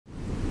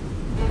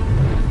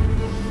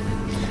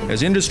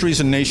As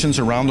industries and nations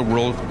around the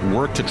world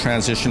work to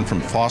transition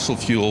from fossil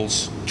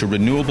fuels to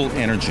renewable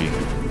energy,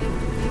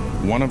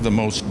 one of the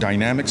most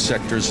dynamic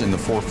sectors in the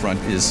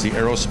forefront is the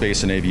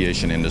aerospace and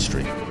aviation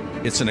industry.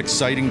 It's an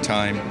exciting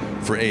time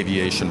for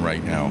aviation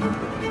right now.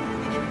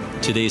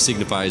 Today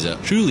signifies a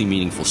truly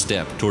meaningful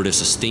step toward a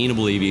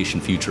sustainable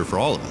aviation future for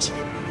all of us.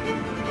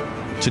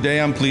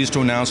 Today, I'm pleased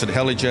to announce that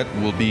Helijet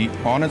will be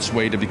on its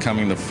way to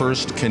becoming the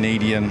first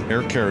Canadian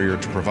air carrier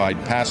to provide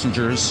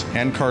passengers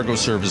and cargo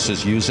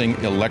services using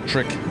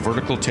electric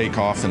vertical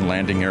takeoff and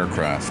landing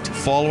aircraft,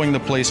 following the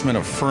placement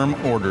of firm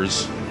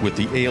orders with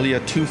the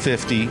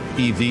ALIA-250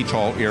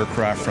 eVTOL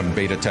aircraft from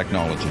BETA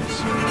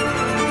Technologies.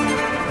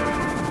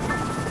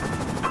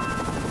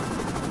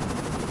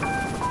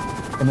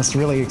 And this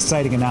really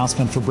exciting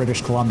announcement for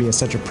British Columbia is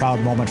such a proud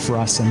moment for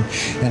us and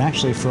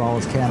actually for all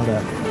of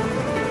Canada.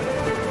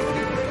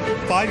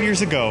 5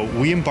 years ago,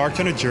 we embarked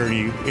on a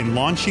journey in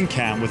launching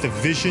CAAM with a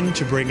vision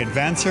to bring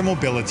advanced air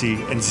mobility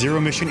and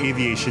zero-emission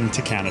aviation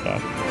to Canada.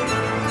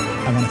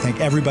 I want to thank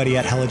everybody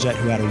at Helijet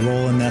who had a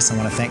role in this. I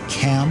want to thank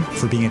CAAM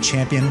for being a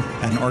champion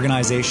at an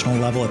organizational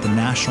level, at the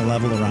national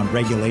level, around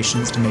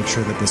regulations to make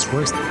sure that this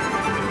works.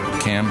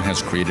 CAAM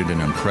has created an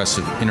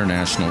impressive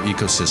international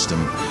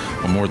ecosystem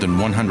of more than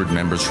 100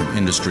 members from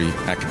industry,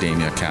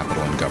 academia,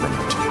 capital, and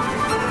government.